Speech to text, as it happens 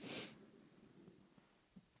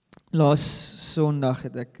Laas Sondag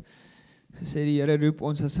het ek gesê die Here roep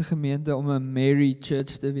ons as 'n gemeente om 'n Mary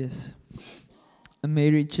Church te wees. 'n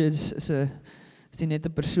Mary Church is nie net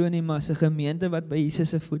 'n persoon nie, maar is 'n gemeente wat by Jesus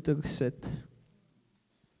se voete sit.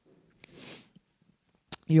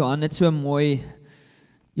 Johan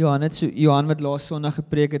wat laas Sondag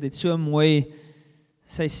gepreek het so mooi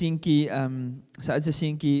sy seentjie, sy oudste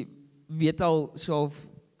seentjie weet al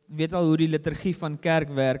hoe die liturgie van kerk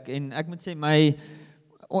werk, en ek moet sê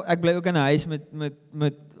ek bly ook in 'n huis met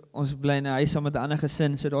ons bly in 'n huis saam met 'n ander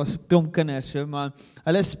gesin, so daar's 'n klomp kinders, so, maar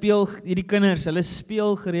hierdie kinders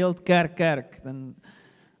speel gereeld kerk, dan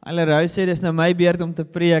hulle rou sê, dis nou my beurt om te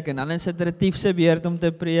preek, en dan is dit Retief se beurt om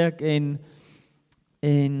te preek, en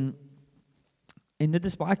dit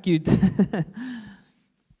is baie cute,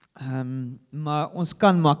 maar ons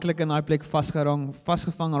kan maklik in daai plek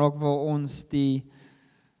vasgevang raak, waar ons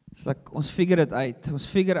ons figure dit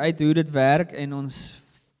uit, hoe dit werk, en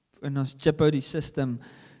ons chip out die system,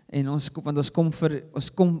 en want ons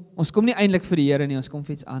kom nie eintlik vir die Here nie, ons kom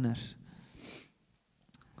vir iets anders.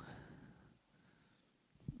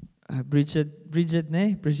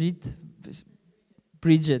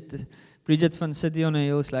 Bridget van City on a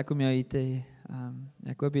Hill, is lekker om jou hier te hê.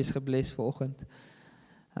 Ek hoop jy is gebless vanoggend.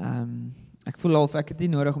 Ek voel al of ek het nie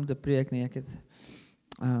nodig om te preek nie,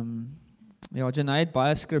 Janai het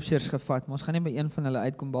baie scriptures gevat, maar ons gaan nie by een van hulle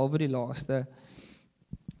uitkom, behalwe die laaste.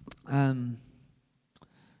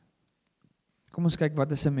 Kom ons kyk,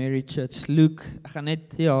 wat is 'n Mary Church? Luke, ek gaan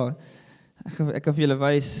net, ek kan vir julle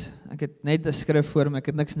wys, ek het net 'n skrif voor my, ek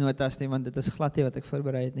het niks notas nie, want dit is glad nie wat ek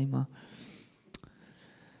voorberei het nie, maar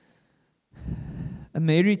 'n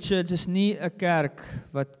Mary Church is nie 'n kerk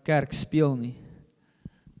wat kerk speel nie.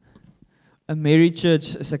 'n Mary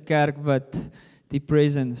Church is 'n kerk wat die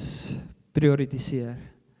presence prioritiseer.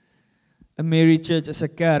 'n Mary Church is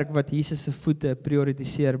 'n kerk wat Jesus se voete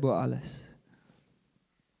prioritiseer bo alles.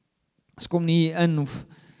 Ons kom nie in of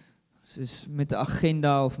soos met 'n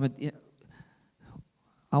agenda of met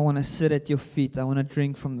I want to sit at your feet, I want to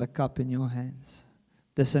drink from the cup in your hands.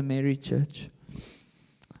 Dis 'n Mary Church.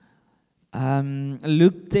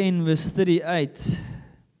 Luke 10 verse 38.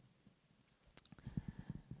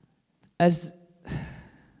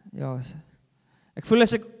 Ek voel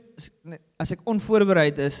as ek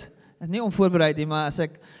onvoorbereid is nie onvoorbereid nie, maar as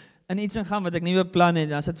ek in iets ingaan wat ek nie beplan het,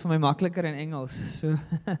 dan is dit vir my makliker in Engels. So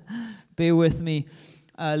bear with me.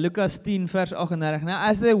 Lukas 10 vers 38. Now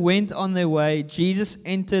as they went on their way, Jesus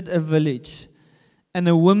entered a village, and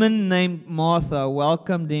a woman named Martha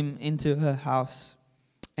welcomed him into her house.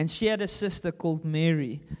 And she had a sister called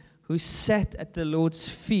Mary, who sat at the Lord's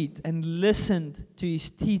feet and listened to his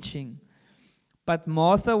teaching. But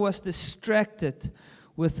Martha was distracted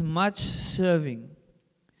with much serving.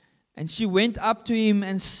 And she went up to him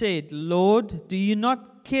and said, Lord, do you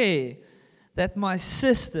not care that my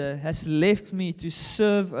sister has left me to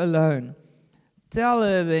serve alone? Tell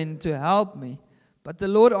her then to help me. But the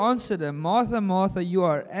Lord answered her, Martha, Martha, you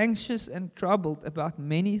are anxious and troubled about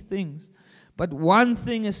many things. But one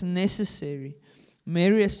thing is necessary.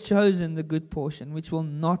 Mary has chosen the good portion, which will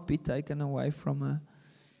not be taken away from her.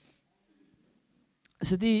 Is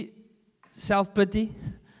dit nie self-pity?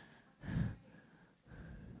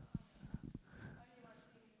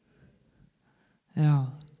 Ja.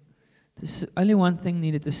 There's only one thing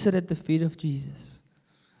needed, to sit at the feet of Jesus.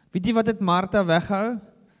 Weet jy wat het Martha weghou?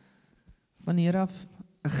 Van hier af,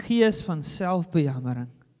 'n gees van selfbejammering.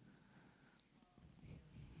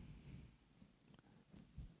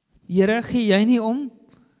 Here, gee jy nie om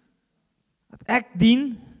dat ek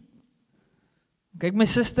dien? Kyk, my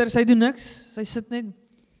suster, sy doen niks, sy sit net.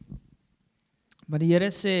 Maar die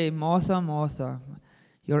Here sê, Martha, Martha,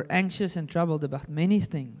 you're anxious and troubled about many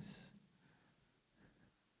things.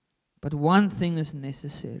 But one thing is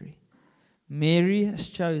necessary. Mary has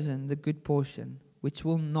chosen the good portion, which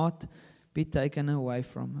will not be taken away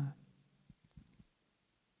from her.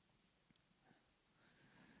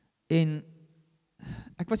 En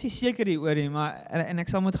ek was nie seker hieroor nie, en ek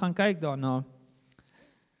sal moet gaan kyk daarna.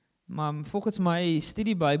 Maar volgens my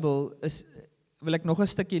studiebybel wil ek nog 'n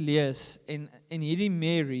stukkie lees, en hierdie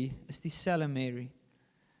Mary is dieselfde Mary.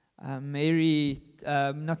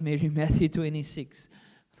 Matthew 26.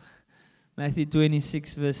 Matthew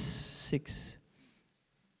 26 verse 6.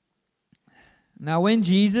 Now when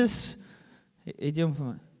Jesus, het jy hom vir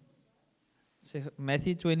my? Sê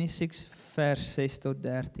Matthew 26 vers 6 tot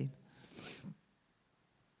 13.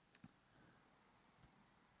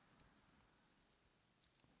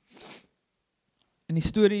 In die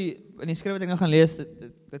skrif wat ek nou gaan lees,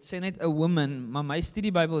 dit sê net a woman, maar my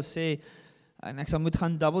studiebybel sê, en ek sal moet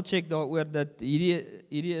gaan double check daaroor, dat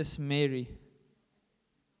hierdie is Mary.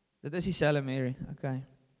 Dit is dieselfde Mary, okay.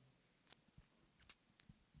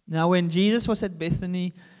 Now when Jesus was at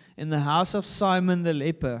Bethany in the house of Simon the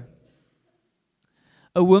leper,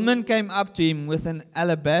 a woman came up to him with an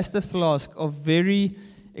alabaster flask of very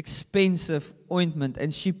expensive ointment,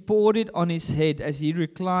 and she poured it on his head as he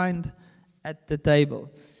reclined at the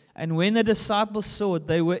table. And when the disciples saw it,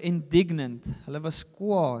 they were indignant. Hulle was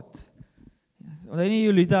kwaad. Onthou nie,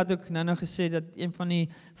 Jolita het ook nou gesê dat een van die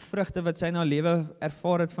vrugte wat sy in haar lewe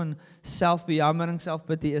ervaar het van selfbejammering,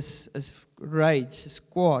 selfpity is rage, is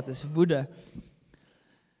kwaad, is woede.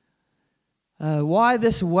 Why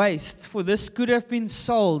this waste? For this could have been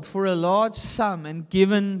sold for a large sum and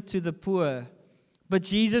given to the poor. But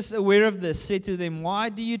Jesus, aware of this, said to them, why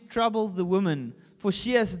do you trouble the woman? For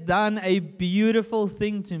she has done a beautiful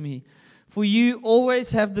thing to me. For you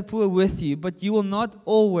always have the poor with you, but you will not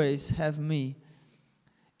always have me.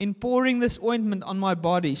 In pouring this ointment on my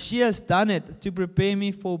body, she has done it to prepare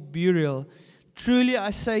me for burial. Truly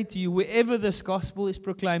I say to you, wherever this gospel is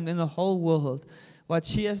proclaimed in the whole world, what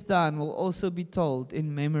she has done will also be told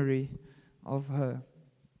in memory of her.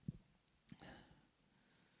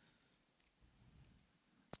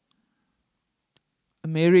 A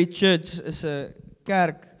Mary Church is 'n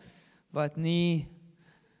kerk wat nie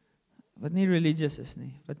religious is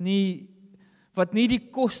nie. Wat nie die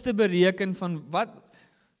koste bereken van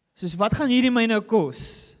wat gaan hierdie my nou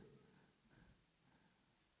kos?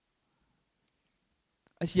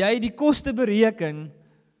 As jy die koste bereken,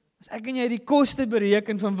 as ek en jy die koste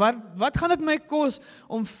bereken van wat gaan dit my kos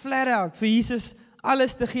om flat out vir Jesus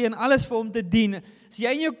alles te gee en alles vir hom te dien. As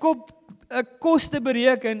jy in jou kop 'n koste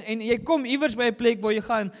bereken en jy kom iewers by 'n plek waar jy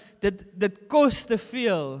gaan, dit kos te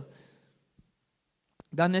veel.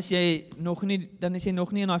 Dan is jy nog nie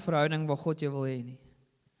in daai verhouding waar God jou wil hê nie.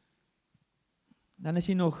 Dan is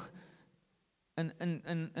jy nog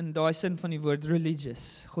in daai sin van die woord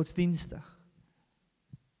religious, godsdienstig.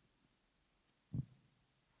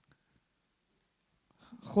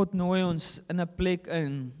 God nooi ons in 'n plek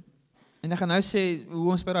in. En ek gaan nou sê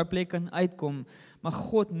hoe ons by daai plek kan uitkom, maar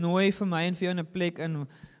God nooi vir my en vir jou in 'n plek in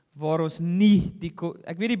waar ons nie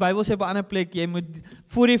ek weet die Bybel sê op 'n ander plek jy moet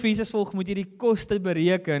voor jy vir Jesus volg moet jy die koste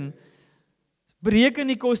bereken. Bereken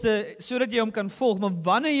die koste sodat jy hom kan volg, maar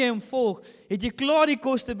wanneer jy hom volg, het jy klaar die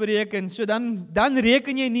koste bereken, so dan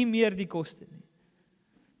reken jy nie meer die koste nie.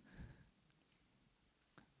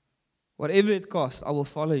 Whatever it costs, I will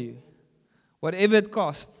follow you. Whatever it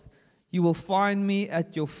costs, you will find me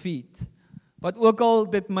at your feet. Wat ook al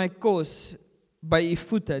dit my kos by u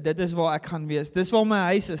voete, dit is waar ek gaan wees. Dis waar my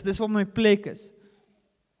huis is, dis waar my plek is.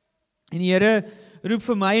 En die Here roep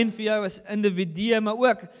vir my en vir jou as individue, maar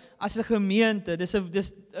ook as 'n gemeente. Dis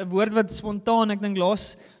 'n woord wat spontaan, ek dink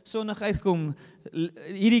laas Sondag uitkom.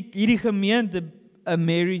 Hierdie gemeente, 'n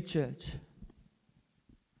Mary Church.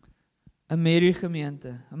 'n Mary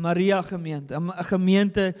gemeente, 'n Maria gemeente, 'n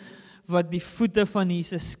gemeente wat die voete van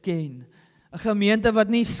Jesus ken. 'n Gemeente wat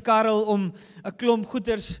nie skarrel om 'n klomp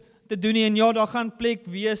goeders te doen nie, en ja, daar gaan plek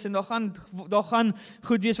wees, en daar gaan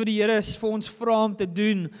goed wees wat die Here vir ons vra om te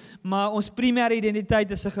doen, maar ons primêre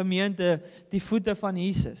identiteit is 'n gemeente, die voete van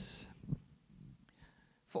Jesus.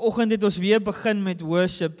 Vanoggend het ons weer begin met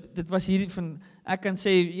worship, dit was hierdie van, ek kan sê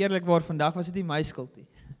eerlikwaar, vandag was dit nie my skuld nie.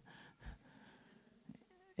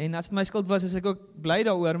 En as dit my skuld was, is ek ook bly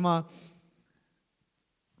daaroor, maar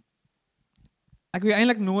ek wil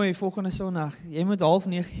eintlik nooi volgende Sondag, jy moet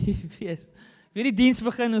 8:30 wees. Ek weet die diens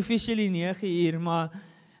begin officially 9:00, maar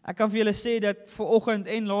ek kan vir julle sê dat vanoggend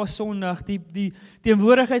en laas Sondag die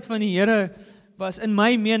teenwoordigheid van die Here was in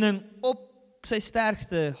my mening op sy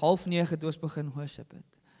sterkste 8:30 toe ons begin worship het.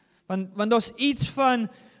 Want daar's iets van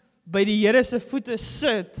by die Here se voete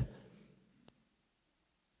sit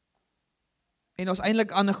en ons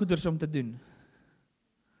eintlik ander goeders om te doen.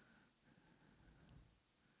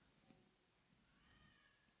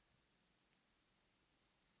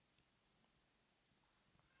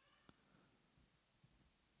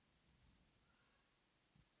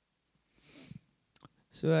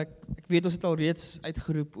 So ek weet ons het al reeds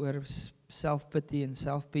uitgeroep oor selfpity en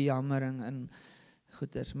selfbejammering en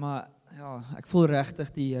goeders, maar ja, ek voel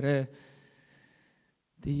regtig die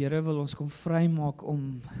Here wil ons kom vrymaak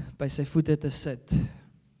om by sy voete te sit.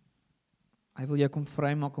 Hy wil jou kom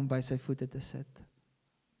vrymaak om by sy voete te sit.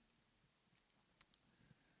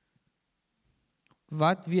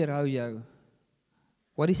 Wat weerhou jou?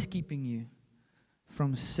 What is keeping you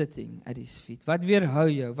from sitting at his feet? Wat weerhou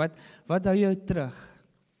jou? Wat hou jou terug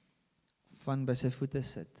van by sy voete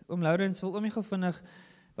sit? Oom Laurens, wil oom nie gou vinnig,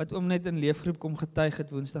 wat oom net in leefgroep kom getuig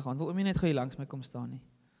het Woensdag aan, wil oom nie net gou hier langs my kom staan nie?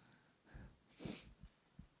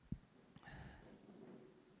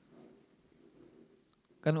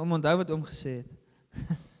 Kan oom onthou wat oom gesê het?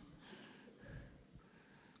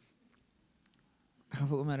 Ek gaan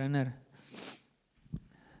vir oom herinner.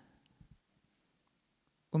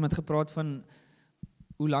 Oom het gepraat van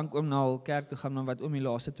hoe lank oom na al kerk toe gaan, maar wat oom die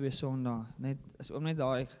laaste 2 Sondae, net, as oom net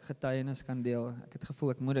daai getuienis kan deel, ek het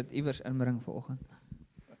gevoel, ek moet dit iewers inbring vanoggend.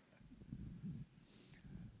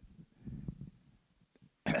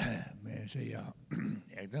 Mense, ja,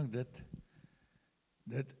 ek dink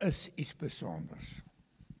dit is iets besonders.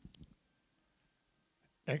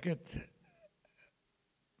 Ek het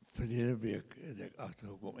verlede week, het ek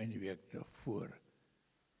agtergekom, en die week daarvoor,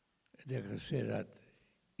 het ek gesê dat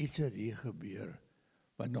iets het hier gebeur,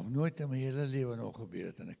 wat nog nooit in my hele lewe nog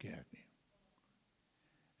gebeur het in 'n kerk nie.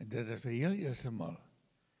 En dit is vir heel eerste maal,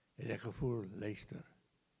 het ek gevoel, luister,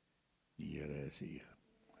 die Here is hier.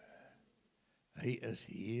 Hy is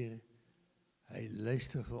hier, hy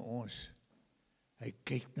luister vir ons, hy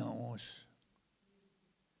kyk na ons.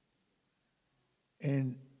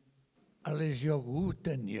 En al is jou hoed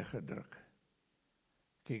neergedruk,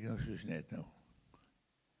 kyk nou soos net nou,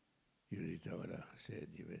 jullie het wat daar gesê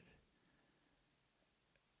het, jy weet.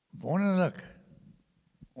 Wonderlik,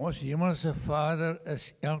 ons hemelse Vader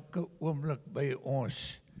is elke oomblik by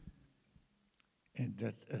ons, en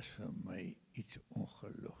dit is vir my iets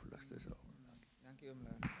ongeloofliks. Dankie oom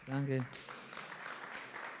Lawrence, dankie.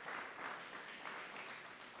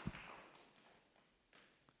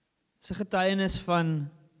 Dis 'n getuienis van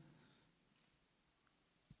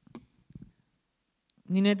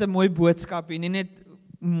nie net 'n mooi boodskap nie net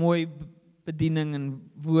mooi bediening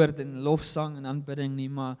en woord en lofsang en aanbidding nie,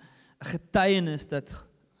 maar 'n getuienis dat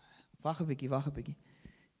wag 'n bietjie.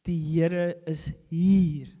 Die Here is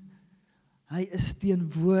hier. Hy is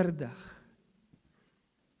teenwoordig.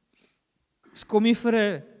 Ons kom nie vir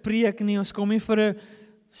 'n preek nie, ons kom nie vir 'n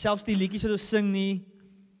selfs die liedjies wat ons sing nie.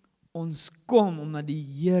 Ons kom omdat die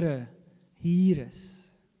Here hier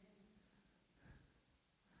is.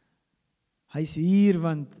 Hy's hier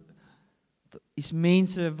want is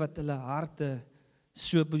mense wat hulle harte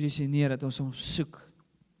so posisioneer dat ons hom soek.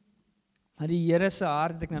 Maar die Here se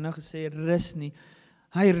hart, het ek nou gesê, rus nie.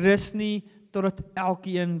 Hy rus nie totdat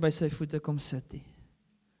elkeen by sy voete kom sit nie.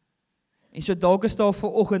 En so dalk is daar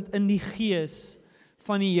vanoggend in die gees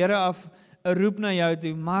van die Here af 'n roep na jou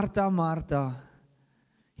toe, Martha, Martha,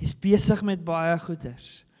 jy's besig met baie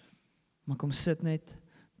goeders, maar kom sit net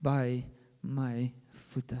by my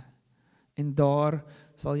voete. En daar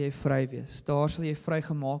sal jy vry wees, daar sal jy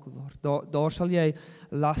vrygemaak word, daar sal jy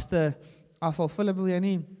laste afval. Philip, wil jy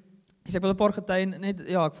nie? Ek wil 'n paar getuienis,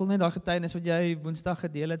 ek voel net daai getuienis wat jy Woensdag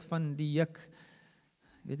gedeel het van die juk,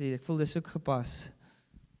 weet jy, ek voel dis ook gepas.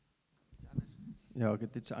 Ja, ek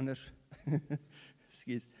het iets anders.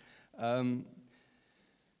 Ekskuus.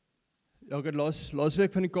 Ja, ek het laas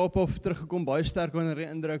week van die Kaap af teruggekom, baie sterk onder die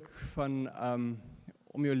indruk van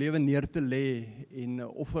om jou lewe neer te lê en 'n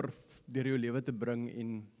offer deur jou lewe te bring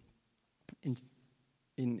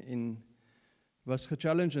en was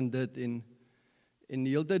gechallenged in dit en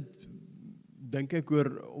die hele tyd dink ek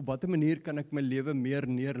oor op watter manier kan ek my lewe meer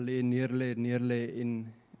neerlê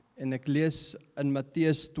en ek lees in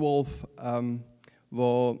Matteus 12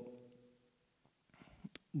 waar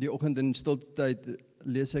die oggend in stilte tyd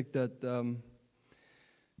lees ek dat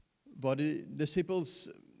waar die disippels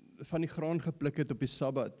van die graan gepluk het op die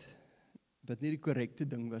Sabbat, wat nie die korrekte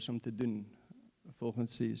ding was om te doen,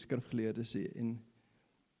 volgens die skrifgeleerdes en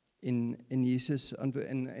Jesus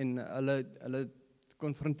en hulle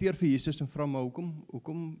konfronteer vir Jesus en vra maar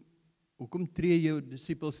hoekom tree jou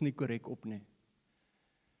disippels nie korrek op nie?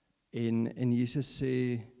 En Jesus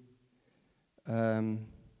sê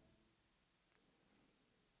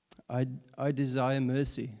I desire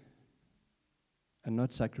mercy and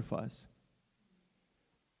not sacrifice.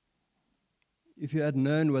 If you had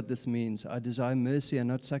known what this means, I desire mercy and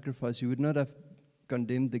not sacrifice, you would not have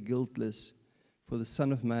condemned the guiltless, for the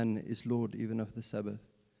Son of Man is Lord even of the Sabbath.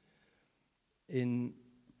 En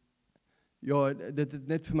ja, dit het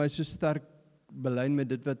net vir my so sterk belyn met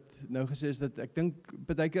dit wat nou gesê is, dat ek dink,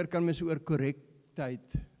 baie keer kan mens oor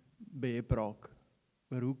korrektheid behep raak,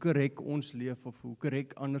 oor hoe korrek ons leef, of hoe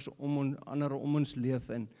korrek ander om ons leef,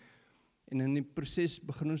 en in die proses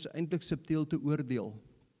begin ons eintlik subtiel te oordeel,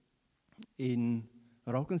 en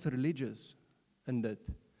raak ons religious in dit,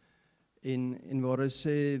 en waar hy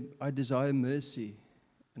sê, I desire mercy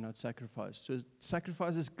and not sacrifice. So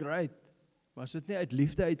sacrifice is great, maar as dit nie uit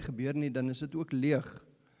liefde uit gebeur nie, dan is dit ook leeg.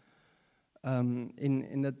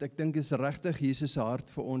 En dat ek dink is regtig Jesus se hart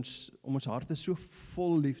vir ons, om ons harte so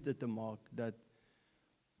vol liefde te maak, dat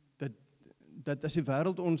as die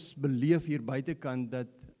wêreld ons beleef hier buitekant, dat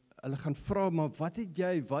hulle gaan vra, maar wat het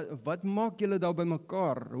jy, wat maak julle daar by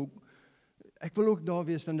mekaar? Ek wil ook daar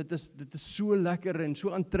wees, want dit is so lekker en so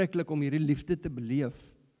aantreklik om hierdie liefde te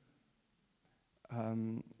beleef.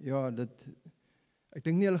 Ek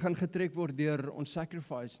dink nie hulle gaan getrek word deur ons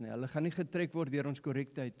sacrifice nie, hulle gaan nie getrek word deur ons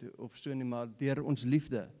korrektheid of so nie, maar deur ons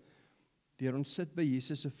liefde. Deur ons sit by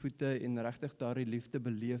Jesus se voete en regtig daardie liefde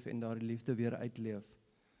beleef en daardie liefde weer uitleef.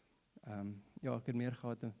 Ek het meer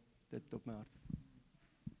gehad dit op my hart.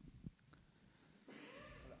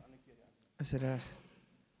 Is reg.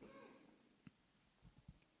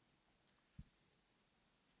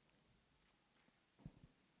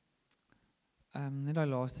 Net die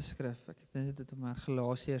laaste skrif, ek het net dit op my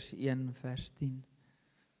Galasiërs 1 vers 10.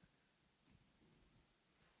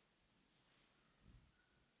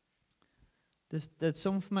 Dit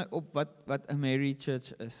som vir my op wat 'n Mary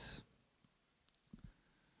Church is.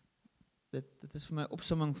 Dit is vir my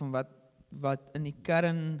opsomming van wat in die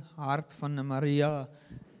kernhart van 'n Maria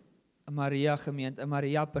gemeente, 'n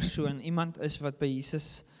Maria persoon, iemand is wat by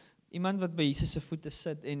Jesus se voete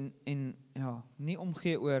sit en nie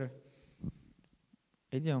omgee oor,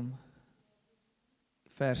 het jy hom?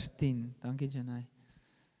 Vers 10, dankie Janai.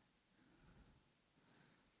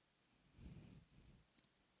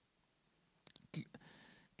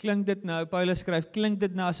 Klink dit nou, Paulus skryf, klink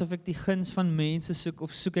dit nou asof ek die guns van mense soek,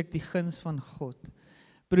 of soek ek die guns van God?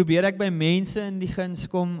 Probeer ek by mense in die guns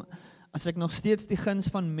kom? As ek nog steeds die guns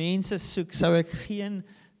van mense soek, sou ek geen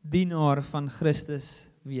dienaar van Christus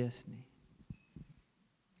wees nie.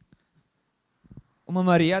 Om 'n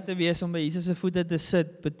Maria te wees, om by Jesus se voete te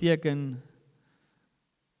sit, beteken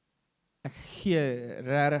ek gee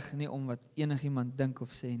regtig nie om wat enigiemand dink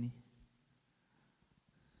of sê nie.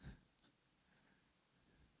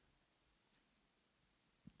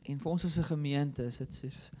 En vir ons as 'n gemeente is dit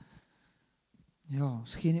soos,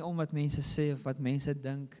 ons gee nie om wat mense sê of wat mense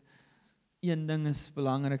dink. Een ding is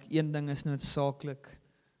belangrik, een ding is noodsaaklik.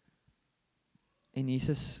 En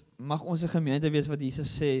Jesus, mag ons 'n gemeente wees wat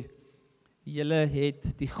Jesus sê, julle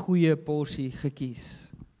het die goeie porsie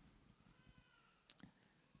gekies.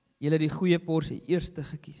 Julle het die goeie porsie eerste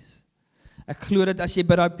gekies. Ek glo dat as ons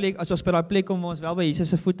by daai plek kom waar ons wel by Jesus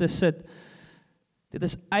se voete sit, dit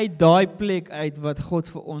is uit daai plek uit wat God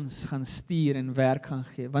vir ons gaan stuur en werk gaan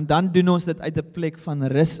gee. Want dan doen ons dit uit 'n plek van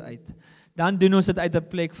rus uit. Dan doen ons dit uit 'n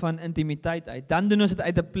plek van intimiteit uit. Dan doen ons dit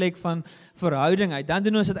uit 'n plek van verhouding uit. Dan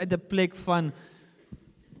doen ons dit uit 'n plek van,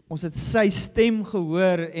 ons het sy stem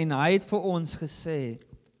gehoor en hy het vir ons gesê.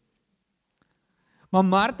 Maar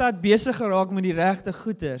Martha het besig geraak met die regte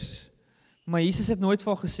goeders, maar Jesus het nooit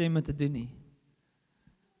vir haar gesê om te doen nie.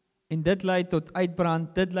 En dit lei tot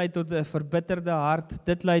uitbrand, dit lei tot 'n verbitterde hart,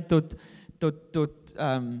 dit lei tot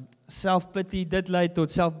self-pity, dit lei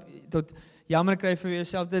tot jammer kry vir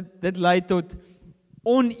jouself, dit lei tot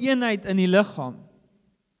oneenheid in die liggaam.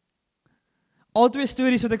 Al twee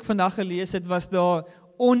stories wat ek vandag gelees het, was daar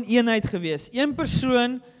oneenheid gewees. Een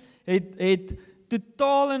persoon het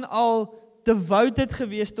totaal en al devoted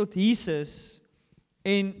gewees tot Jesus,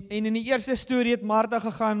 en in die eerste storie het Martha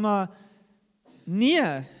gegaan, maar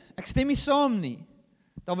nee, ek stem nie saam nie.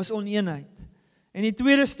 Daar was oneenheid. En die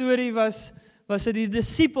tweede storie was dit die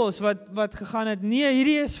disippels wat gegaan het, nee,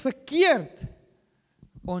 hierdie is verkeerd.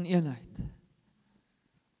 Oneenheid.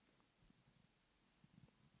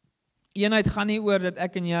 Eenheid gaan nie oor dat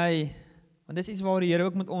ek en jy, want dis iets waar die Here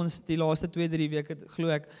ook met ons die laaste 2-3 weke, glo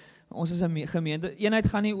ek, ons is 'n gemeente, eenheid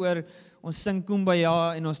gaan nie oor, ons sing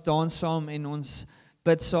Kumbaya en ons dans saam en ons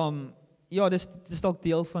bid saam, dis dalk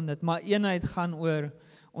deel van dit, maar eenheid gaan oor,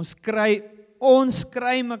 ons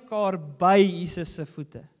kry mekaar by Jesus se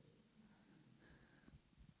voete.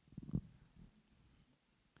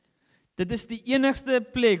 Dit is die enigste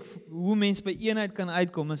plek hoe mens by eenheid kan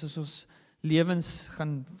uitkom, is as ons lewens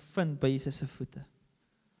gaan vind by Jesus se voete.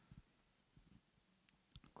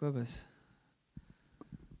 Kobus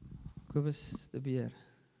de beer.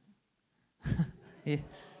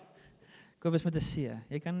 Kobus met 'n C.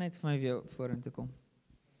 Jy kan net vir my weer vorentoe kom.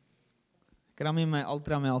 Ek het hom my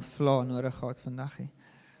Ultramel vla nodig gehad vandag.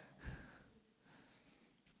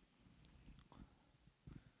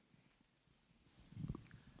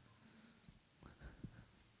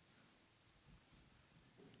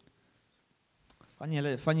 Van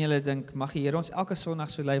julle dink, mag die Here ons elke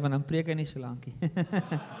Sondag so lei, want dan preek hy nie so lankie.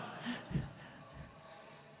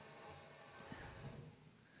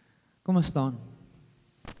 Kom ons staan.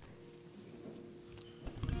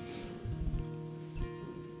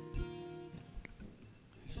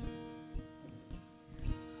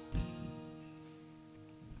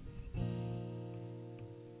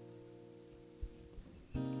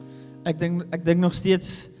 Ek dink nog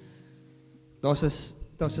steeds, daar's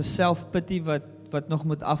daar's 'n self-pity wat nog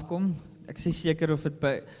moet afkom. Ek is nie seker of dit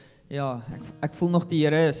by ja, ek voel nog die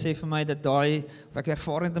Here sê vir my dat of ek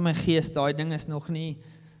ervaar dit in my gees, daai ding is nog nie,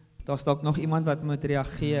 daar's dalk nog iemand wat moet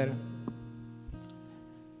reageer.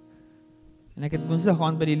 En ek het Woensdag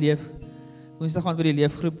aand by die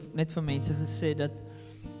leefgroep net vir mense gesê dat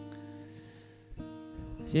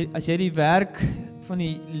as jy die werk van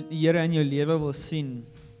die Here in jou lewe wil sien,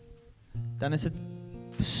 dan is dit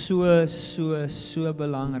so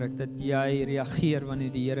belangrik dat jy reageer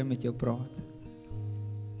wanneer die Here met jou praat.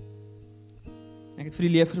 Ek het vir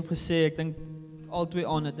die leefgroep gesê, ek dink al twee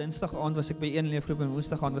aande, Dinsdag aand was ek by een leefgroep en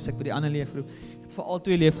Woensdag aand was ek by die ander leefgroep. Ek het vir al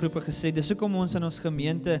twee leefgroepe gesê, dis hoekom ons in ons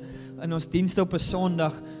gemeente, in ons dienste op 'n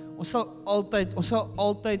Sondag, ons sal altyd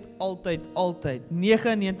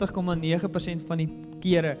 99,9% van die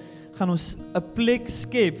kere gaan ons 'n plek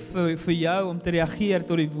skep vir jou om te reageer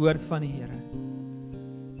tot die woord van die Here.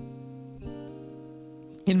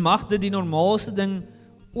 En mag dit die normaalste ding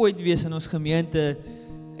ooit wees in ons gemeente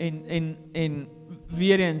en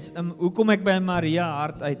weer eens, hoekom ek by Maria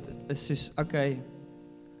hart uit is soos, okay,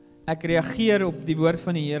 ek reageer op die woord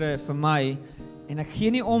van die Here vir my en ek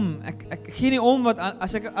gee nie om, ek gee nie om wat,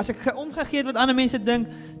 as ek omgegee het wat ander mense dink,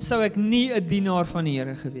 sou ek nie 'n dienaar van die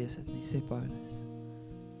Here gewees het nie, sê Paulus.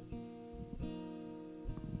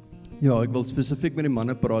 Ja, ek wil spesifiek met die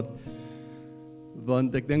manne praat,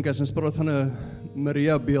 want ek dink as ons praat van 'n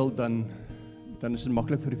Maria beeld, dan is dit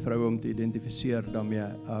maklik vir die vroue om te identifiseer daarmee.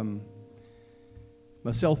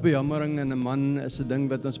 Maar selfbejammering in 'n man is 'n ding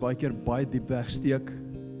wat ons baie keer baie diep wegsteek.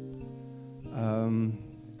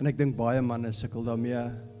 En ek dink baie manne sukkel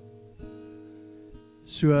daarmee.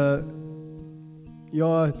 So,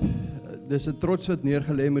 ja, dis 'n trots wat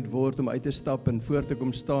neergelê moet word om uit te stap en voor te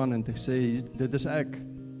kom staan en te sê, dit is ek.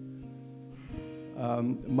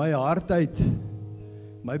 My hardheid,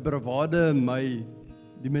 my bravade,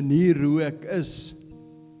 die manier hoe ek is,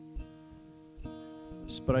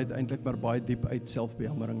 spruit eintlik maar baie diep uit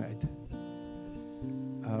selfbejammering uit.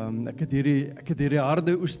 Ek het hierdie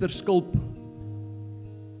harde oesterskulp,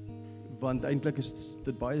 want eintlik is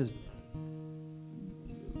dit baie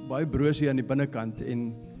broos hier aan die binnekant,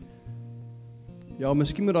 en ja,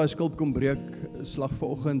 miskien moet daai skulp kom breek, slag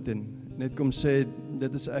vanoggend, en net kom sê,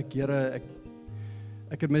 dit is ek, Here,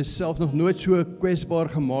 ek het myself nog nooit so kwesbaar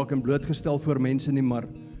gemaak en blootgestel voor mense nie, maar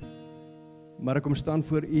ek kom staan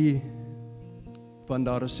voor U, want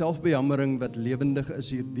daar is selfbejammering wat lewendig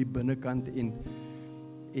is hier die binnekant, en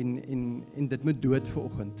dit moet dood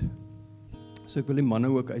vanoggend. So ek wil die manne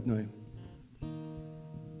ook uitnooi.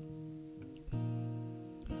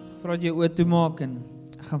 Vra jy oë toe maak en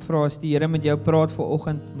ek gaan vra as die Here met jou praat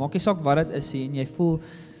vanoggend, maak nie saak wat dit is en jy voel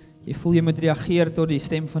jy moet reageer tot die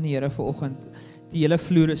stem van die Here vanoggend. Die hele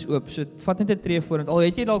vloer is oop, so vat net 'n tree vorentoe. Al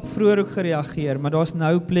het jy dalk vroeër ook gereageer, maar daar's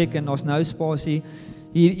nou plek en daar's nou spasie.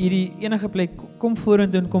 Hierdie enige plek, kom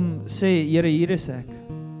vorentoe en kom sê, Here, hier is ek.